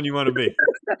Zuckerberg? Which one you want to be?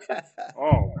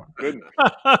 Oh, my goodness.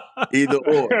 Either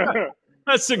or.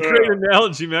 That's a great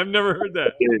analogy, man. I've never heard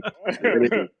that.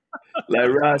 Like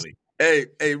Rod,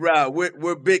 hey, Rod,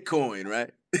 we're Bitcoin, right?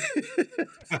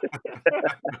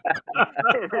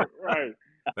 Right.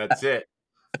 That's it.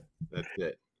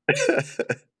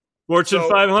 Fortune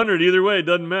 500, either way, it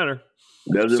doesn't matter.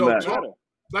 Doesn't matter.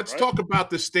 Let's talk about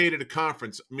the state of the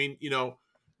conference. I mean,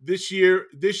 this year,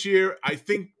 I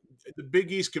think the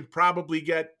Big East can probably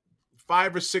get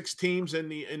 5 or 6 teams in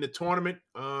the tournament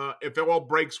if it all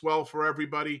breaks well for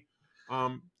everybody.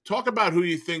 Talk about who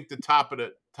you think the top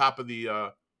of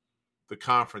the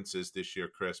conference is this year,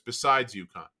 Chris, besides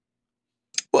UConn.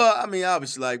 Well, I mean,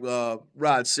 obviously, like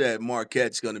Rod said,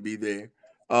 Marquette's going to be there.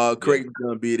 Creighton's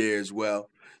going to be there as well.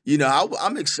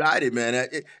 I'm excited, man.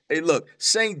 Hey, look,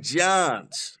 St.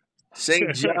 John's,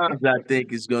 I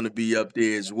think, is going to be up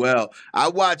there as well. I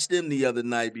watched them the other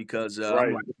night because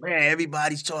I'm like, man,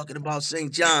 everybody's talking about St.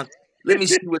 John's. Let me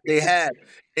see what they have.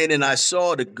 And then I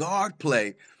saw the guard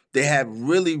play. They have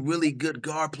really, really good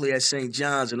guard play at St.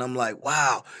 John's, and I'm like,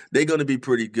 wow, they're going to be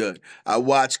pretty good. I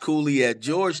watched Cooley at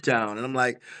Georgetown, and I'm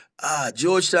like,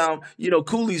 Georgetown,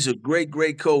 Cooley's a great,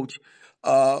 great coach,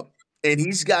 and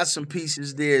he's got some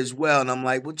pieces there as well. And I'm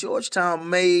like, well, Georgetown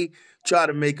may try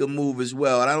to make a move as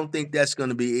well, and I don't think that's going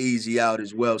to be easy out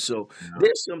as well. So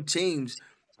there's some teams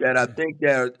that I think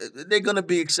they're going to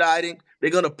be exciting.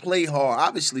 They're going to play hard.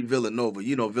 Obviously, Villanova.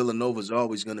 Villanova's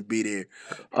always going to be there.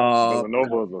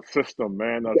 Villanova is a system,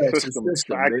 man. System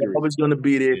factory. They're always going to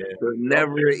be there. Yeah. They're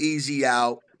never easy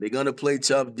out. They're going to play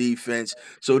tough defense.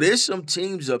 So there's some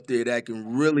teams up there that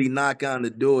can really knock on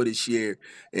the door this year.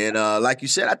 And like you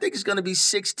said, I think it's going to be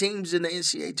 6 teams in the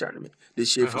NCAA tournament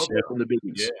this year for sure from the Big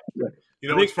East. Yeah.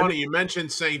 It's funny. You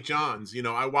mentioned St. John's.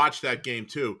 I watched that game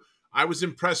too. I was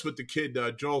impressed with the kid,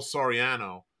 Joel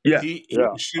Soriano. Yeah.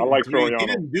 I like Soriano. He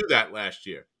didn't do that last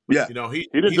year. Yeah. He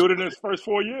didn't do it in his first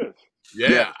 4 years.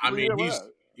 Yeah. I mean,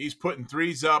 he's putting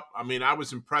threes up. I mean, I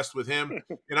was impressed with him.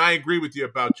 And I agree with you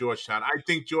about Georgetown. I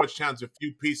think Georgetown's a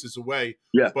few pieces away.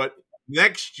 Yeah. But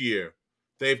next year,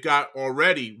 they've got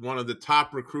already one of the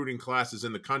top recruiting classes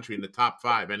in the country, in the top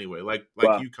 5 anyway, like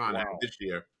UConn had this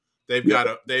year. They've got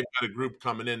a group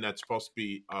coming in that's supposed to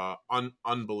be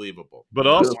unbelievable. But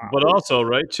also,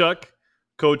 right, Chuck?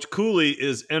 Coach Cooley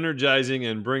is energizing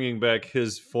and bringing back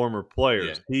his former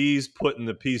players. Yeah. He's putting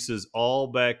the pieces all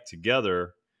back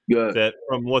together. Good. That,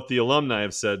 from what the alumni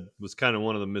have said, was kind of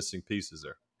one of the missing pieces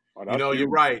there. You're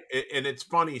right, and it's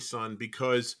funny, son,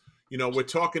 because we're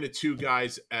talking to 2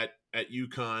 guys at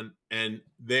UConn, and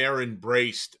they're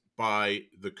embraced by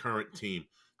the current team.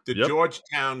 The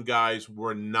Georgetown guys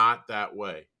were not that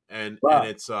way, and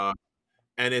it's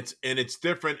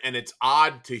different, and it's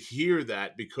odd to hear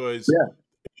that because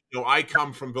I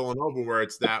come from Villanova where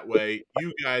it's that way.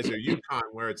 You guys are UConn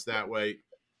where it's that way.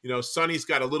 Sonny's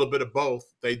got a little bit of both.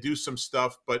 They do some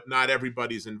stuff, but not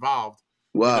everybody's involved.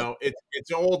 Wow,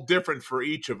 it's all different for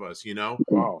each of us.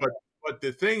 Wow. But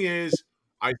the thing is,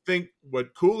 I think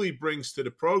what Cooley brings to the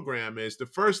program is the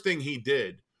first thing he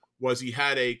did was he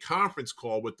had a conference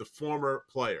call with the former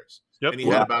players. Yep. And he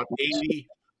had about 80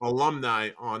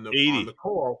 alumni on the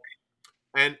call.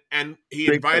 And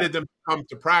he invited them to come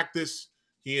to practice.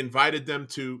 He invited them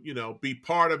to, be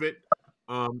part of it.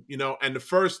 And the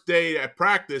first day at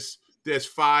practice, there's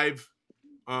 5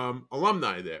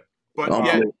 alumni there. But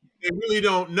yet they really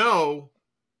don't know,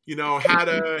 how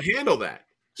to handle that.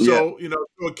 So,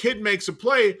 so a kid makes a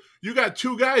play, you got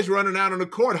two guys running out on the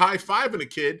court high-fiving a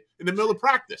kid in the middle of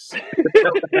practice. So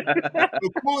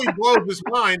Cooley blows his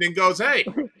mind and goes, hey,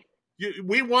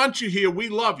 we want you here. We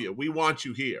love you. We want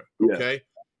you here, okay?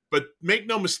 But make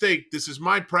no mistake, this is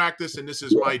my practice and this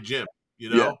is my gym,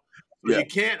 So you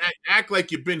can't act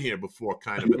like you've been here before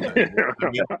kind of a thing. I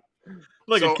mean,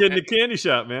 like a kid in a candy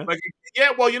shop, man.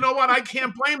 Well, you know what? I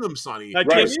can't blame them, Sonny. I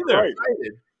can't either. Right.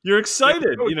 You're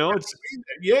excited, it's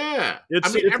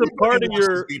a part of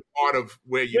your part of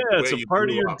where you it's a part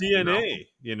of your DNA,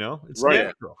 it's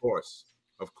natural.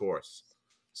 Of course.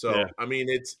 So I mean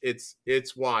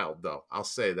it's wild though. I'll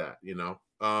say that,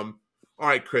 All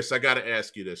right, Chris, I got to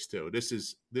ask you this too. This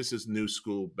is new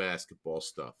school basketball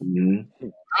stuff. Mm-hmm.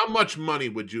 How much money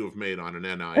would you have made on an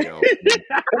NIL?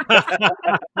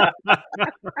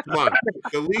 Come on,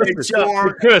 the lead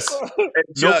score, Chris.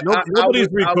 Nobody's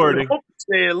recording. I would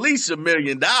say at least $1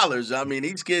 million. I mean,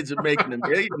 these kids are making $1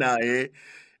 million out here,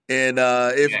 and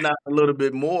if not a little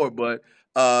bit more. But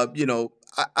I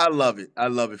love it. I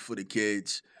love it for the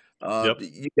kids.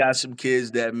 You got some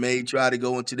kids that may try to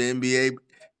go into the NBA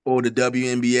or the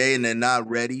WNBA and they're not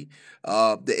ready.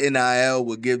 The NIL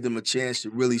will give them a chance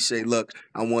to really say, look,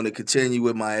 I want to continue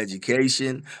with my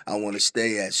education. I want to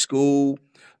stay at school.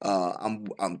 I'm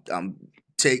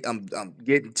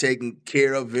getting taken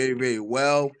care of very, very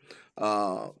well.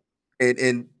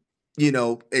 And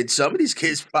some of these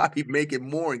kids probably making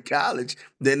more in college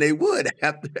than they would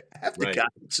after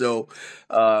college. So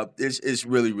it's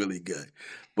really, really good.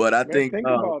 But I think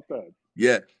about that.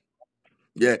 Yeah.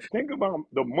 Think about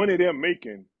the money they're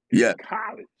making in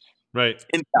college. Right.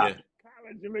 In college.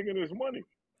 College, you're making this money.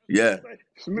 Yeah.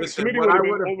 Listen, what I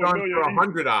would have done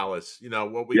for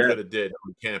 $100, what we could have did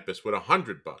on campus with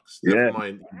 $100. Never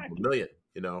mind $1 million,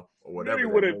 or whatever. It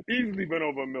would have easily been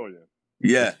over $1 million.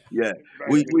 Yeah.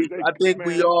 I think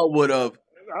we all would have.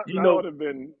 That would have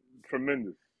been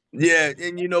tremendous. Yeah,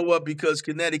 and you know what? Because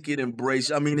Connecticut embraced.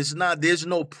 I mean, there's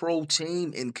no pro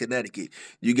team in Connecticut.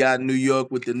 You got New York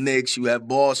with the Knicks. You have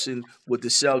Boston with the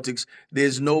Celtics.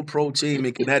 There's no pro team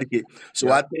in Connecticut.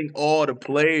 So I think all the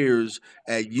players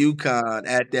at UConn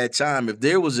at that time, if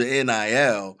there was an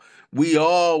NIL, we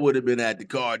all would have been at the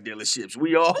car dealerships.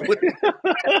 We all would.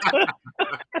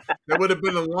 There would have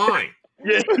been a line.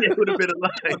 Yeah, it would have been a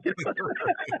line.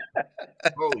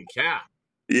 Holy cow.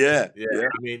 Yeah. I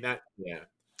mean that. Yeah.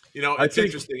 It's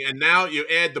interesting. And now you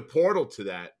add the portal to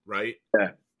that, right? Yeah.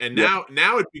 And now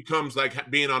it becomes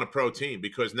like being on a pro team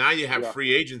because now you have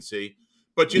free agency.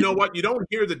 But you know what? You don't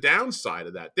hear the downside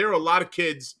of that. There are a lot of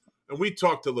kids, and we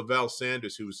talked to Lavelle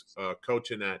Sanders, who's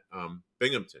coaching at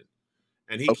Binghamton,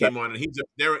 and he came on, and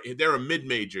they're a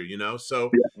mid-major,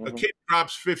 So a kid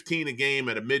drops 15 a game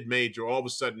at a mid-major. All of a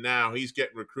sudden now he's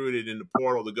getting recruited in the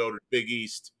portal to go to the Big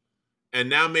East. And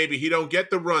now maybe he don't get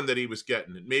the run that he was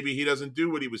getting. Maybe he doesn't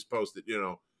do what he was supposed to.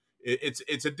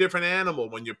 It's a different animal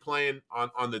when you're playing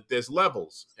on there's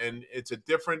levels, and it's a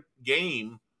different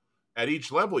game at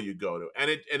each level you go to, and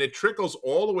it trickles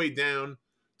all the way down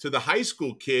to the high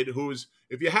school kid who's.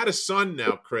 If you had a son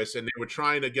now, Chris, and they were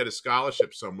trying to get a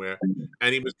scholarship somewhere,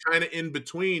 and he was kind of in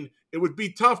between, it would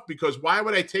be tough because why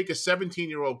would I take a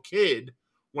 17-year-old kid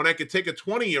when I could take a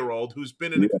 20-year-old who's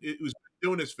been who's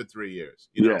doing this for 3 years,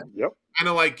 kind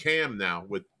of like Cam now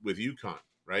with UConn,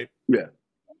 right? Yeah.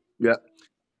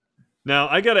 Now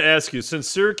I got to ask you, since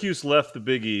Syracuse left the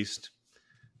Big East,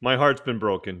 my heart's been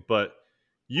broken. But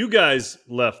you guys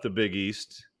left the Big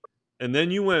East, and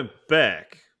then you went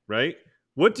back, right?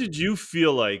 What did you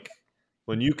feel like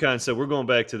when UConn said we're going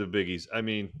back to the Big East? I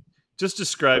mean, just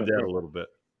describe that a little bit.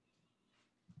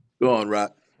 Go on,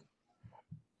 Rock.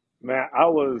 Man, I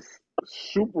was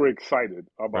super excited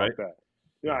about that.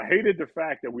 I hated the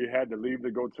fact that we had to leave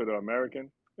to go to the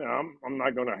American. I'm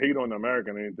not going to hate on the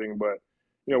American or anything, but,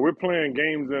 we're playing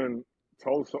games in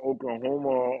Tulsa, Oklahoma,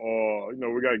 or,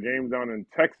 we got games down in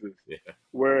Texas,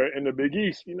 where in the Big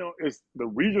East, it's the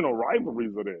regional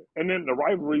rivalries are there. And then the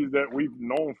rivalries that we've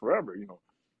known forever,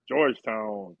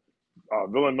 Georgetown,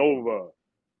 Villanova.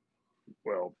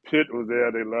 Well, Pitt was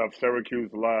there. They left.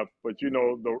 Syracuse left. But,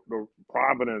 the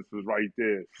Providence is right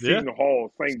there. Seton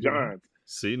Hall, St. John's.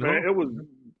 Man,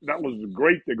 that was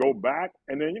great to go back.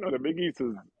 And then, the Big East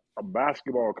is a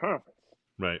basketball conference.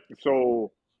 Right.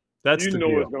 So, it's going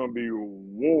to be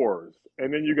wars.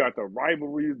 And then you got the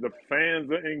rivalries. The fans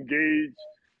are engaged.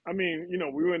 I mean,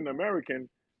 we were in the American.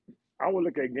 I would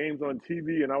look at games on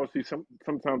TV and I would see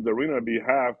sometimes the arena would be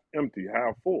half empty,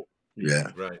 half full.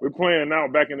 Yeah. Right. We're playing now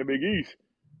back in the Big East.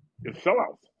 It's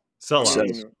sellouts.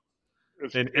 Sellouts.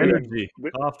 And energy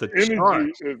off the charts.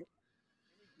 Energy is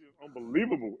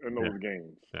unbelievable in those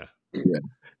games. Yeah. Yeah.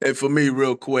 And for me,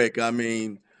 real quick, I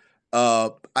mean,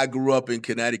 I grew up in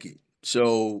Connecticut.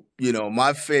 So,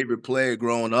 my favorite player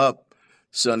growing up,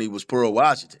 Sonny, was Pearl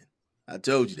Washington. I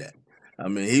told you that. I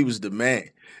mean, he was the man.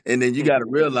 And then you got to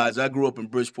realize I grew up in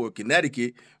Bridgeport,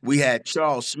 Connecticut. We had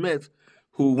Charles Smith,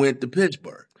 who went to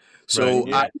Pittsburgh. Right. So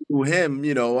I Yeah. knew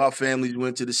him, our families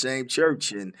went to the same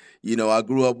church. And, I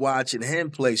grew up watching him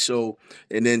play. So,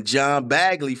 and then John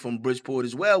Bagley from Bridgeport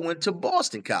as well went to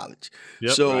Boston College.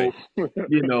 Yep. So, Right.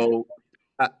 you know,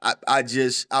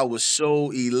 I was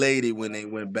so elated when they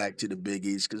went back to the Big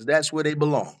East because that's where they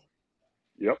belong.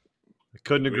 Yep. I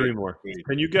couldn't agree Agreed. more. Agreed.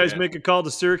 Can you guys Yeah. make a call to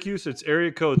Syracuse? It's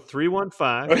area code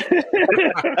 315.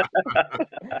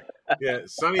 Yeah,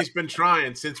 Sonny's been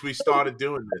trying since we started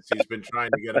doing this. He's been trying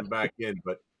to get him back in,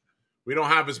 but we don't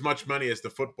have as much money as the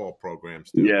football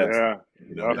programs do. Yeah. Yeah,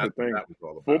 That's that's the thing. that was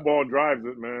all about. Football drives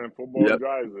it, man. Football Yep.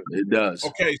 drives it. It does.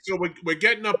 Okay, so we're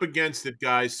getting up against it,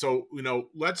 guys. So,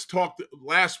 let's talk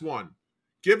last one.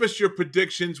 Give us your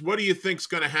predictions. What do you think's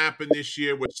going to happen this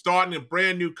year? We're starting a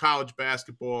brand new college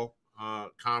basketball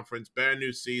conference, brand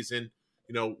new season.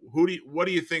 What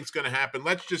do you think's going to happen?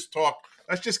 Let's just talk.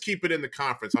 Let's just keep it in the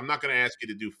conference. I'm not going to ask you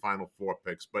to do Final Four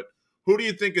picks, but who do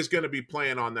you think is going to be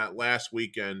playing on that last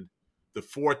weekend, the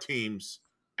 4 teams,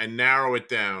 and narrow it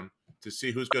down to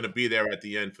see who's going to be there at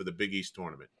the end for the Big East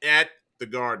tournament at the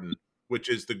Garden, which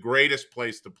is the greatest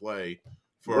place to play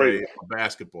for a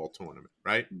basketball tournament,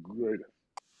 right? Great.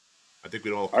 I think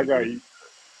we'd all. I got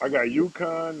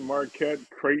UConn, Marquette,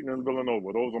 Creighton, and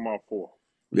Villanova. Those are my 4.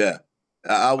 Yeah.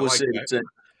 I would like say that. the same.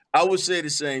 I would say the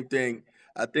same thing.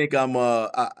 I think I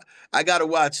got to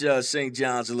watch St.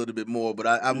 John's a little bit more, but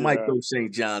I might Yeah. throw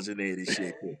St. John's in there this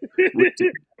year.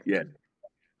 Yeah.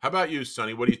 How about you,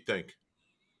 Sonny? What do you think?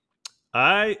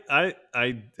 I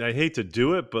hate to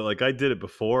do it, but like I did it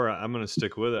before, I'm going to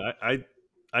stick with it.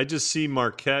 I just see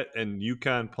Marquette and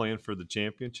UConn playing for the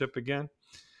championship again,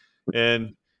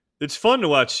 and it's fun to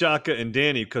watch Shaka and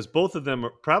Danny because both of them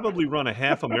probably run a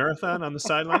half a marathon on the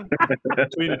sideline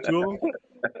between the two of them.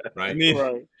 Right. I mean,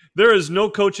 Right. there is no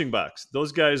coaching box.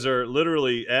 Those guys are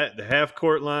literally at the half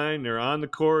court line. They're on the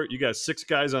court. You got 6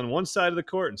 guys on one side of the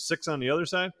court and 6 on the other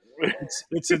side.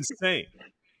 It's insane.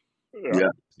 Yeah.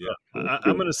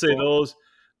 I'm going to say those.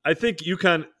 I think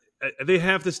UConn, they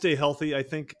have to stay healthy, I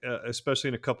think, especially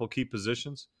in a couple key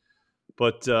positions.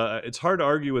 But it's hard to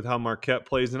argue with how Marquette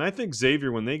plays. And I think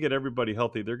Xavier, when they get everybody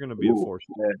healthy, they're going to be a force.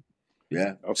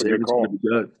 Yeah. That's a good call.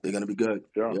 They're going to be good.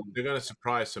 Yeah. They're going to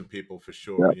surprise some people for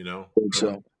sure. I think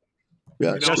so.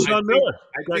 Yeah. Got Sean Miller.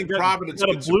 I think Got- Providence got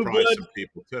a can blue surprise blood- some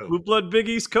people too. Blue blood Big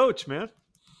East coach, man.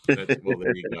 Well,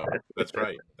 there you go. That's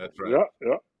right. That's right. Yeah.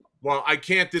 Yeah. Well, I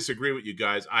can't disagree with you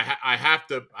guys. I have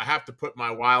to put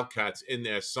my Wildcats in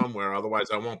there somewhere,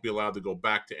 otherwise I won't be allowed to go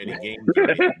back to any games. Or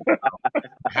anything.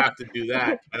 I have to do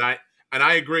that, and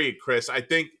I agree, Chris. I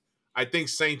think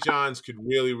St. John's could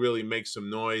really make some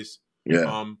noise.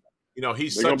 Yeah.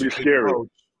 He's They're gonna such a be good scary. coach.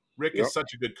 Rick Yep. is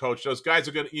such a good coach. Those guys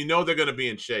are they're gonna be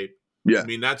in shape. Yeah. I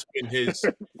mean, that's been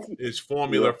his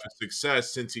formula for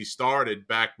success since he started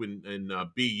back in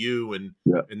BU and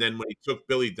then when he took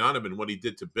Billy Donovan, what he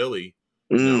did to Billy.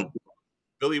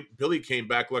 Billy came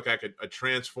back look like a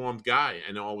transformed guy,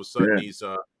 and all of a sudden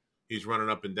he's running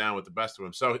up and down with the best of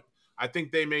them. So I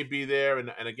think they may be there.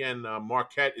 And again,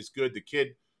 Marquette is good. The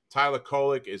kid Tyler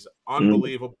Kolek is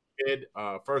unbelievable kid.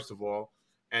 First of all,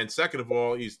 and second of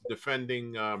all, he's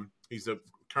defending. He's the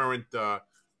current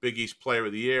Big East Player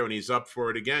of the Year, and he's up for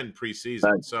it again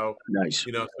preseason. Nice. So Nice.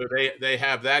 so they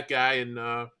have that guy, and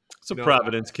It's a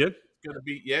Providence kid. going to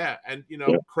be and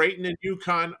Creighton and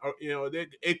UConn are,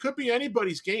 it could be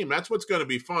anybody's game. That's what's going to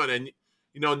be fun. And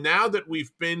now that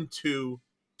we've been to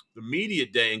the media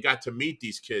day and got to meet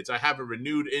these kids, I have a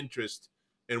renewed interest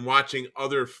in watching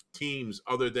other teams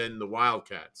other than the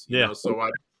Wildcats. So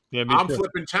I'm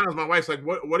flipping channels. My wife's like,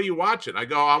 what are you watching? I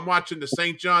go, I'm watching the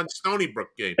St. John Stony Brook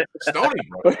game. Stony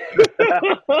Brook?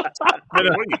 What are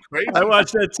you, crazy? I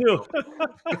watched that too.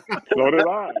 So did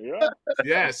I. Yeah.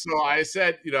 Yeah, so I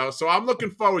said, so I'm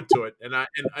looking forward to it,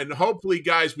 and hopefully,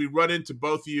 guys, we run into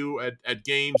both of you at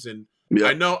games, and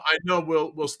I know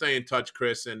we'll stay in touch,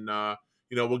 Chris, and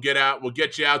we'll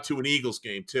get you out to an Eagles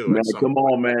game too. Man, come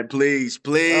on, man, please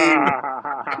get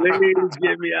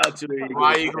me out to the Eagles.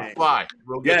 Fly, Eagle, fly.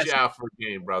 We'll get you out for a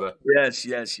game, brother. Yes.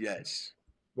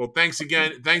 Well, thanks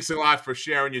again. Thanks a lot for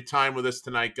sharing your time with us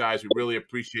tonight, guys. We really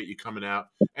appreciate you coming out.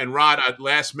 And Rod, at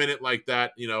last minute like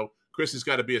that, Chris has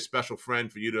got to be a special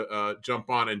friend for you to jump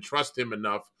on and trust him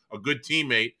enough, a good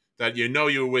teammate, that you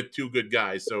were with 2 good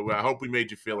guys. So I hope we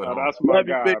made you feel at home. That's my Love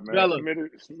you, guy, big man. fella.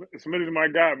 Smitty's my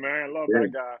guy, man. I love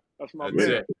that guy. That's my That's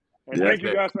man. it. And Yeah. thank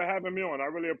you guys for having me on. I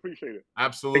really appreciate it. Thank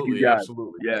Absolutely, you, guys.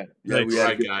 absolutely. Yeah. Thanks. We All had a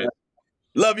right, good guys. time.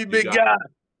 Love you, big got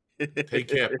guy. Take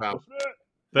care, pal.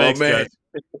 Thanks, My man.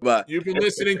 guys. Bye. You've been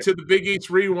listening to the Big East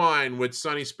Rewind with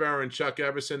Sonny Sparrow and Chuck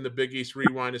Everson. The Big East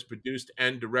Rewind is produced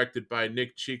and directed by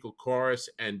Nick Chico-Corris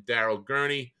and Daryl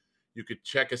Gurney. You could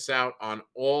check us out on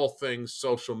all things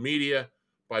social media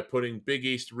by putting Big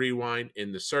East Rewind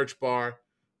in the search bar.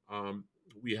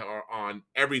 We are on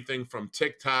everything from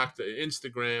TikTok to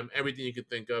Instagram, everything you can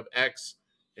think of, X.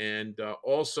 And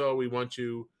also, we want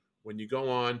you, when you go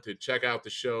on, to check out the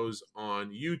shows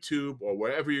on YouTube or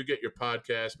wherever you get your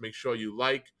podcast. Make sure you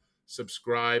like,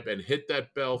 subscribe, and hit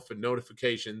that bell for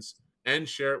notifications, and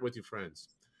share it with your friends.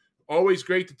 Always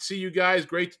great to see you guys.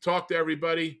 Great to talk to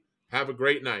everybody. Have a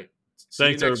great night. See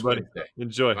Thanks, you next everybody. Wednesday.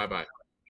 Enjoy. Bye-bye.